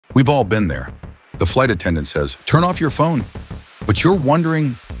We've all been there. The flight attendant says, "Turn off your phone." But you're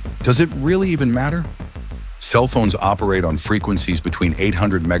wondering, does it really even matter? Cell phones operate on frequencies between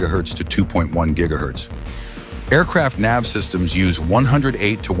 800 megahertz to 2.1 gigahertz. Aircraft nav systems use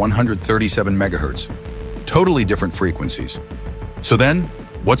 108 to 137 megahertz, totally different frequencies. So then,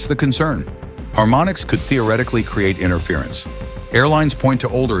 what's the concern? Harmonics could theoretically create interference. Airlines point to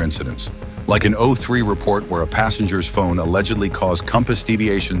older incidents, like an '03 report where a passenger's phone allegedly caused compass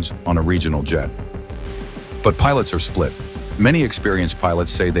deviations on a regional jet. But pilots are split. Many experienced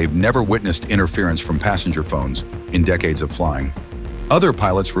pilots say they've never witnessed interference from passenger phones in decades of flying. Other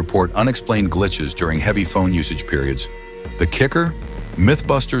pilots report unexplained glitches during heavy phone usage periods. The kicker?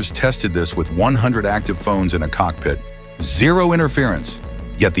 Mythbusters tested this with 100 active phones in a cockpit. Zero interference.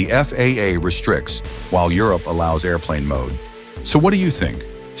 Yet the FAA restricts, while Europe allows airplane mode. So what do you think?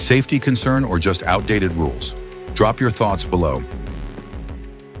 Safety concern or just outdated rules? Drop your thoughts below.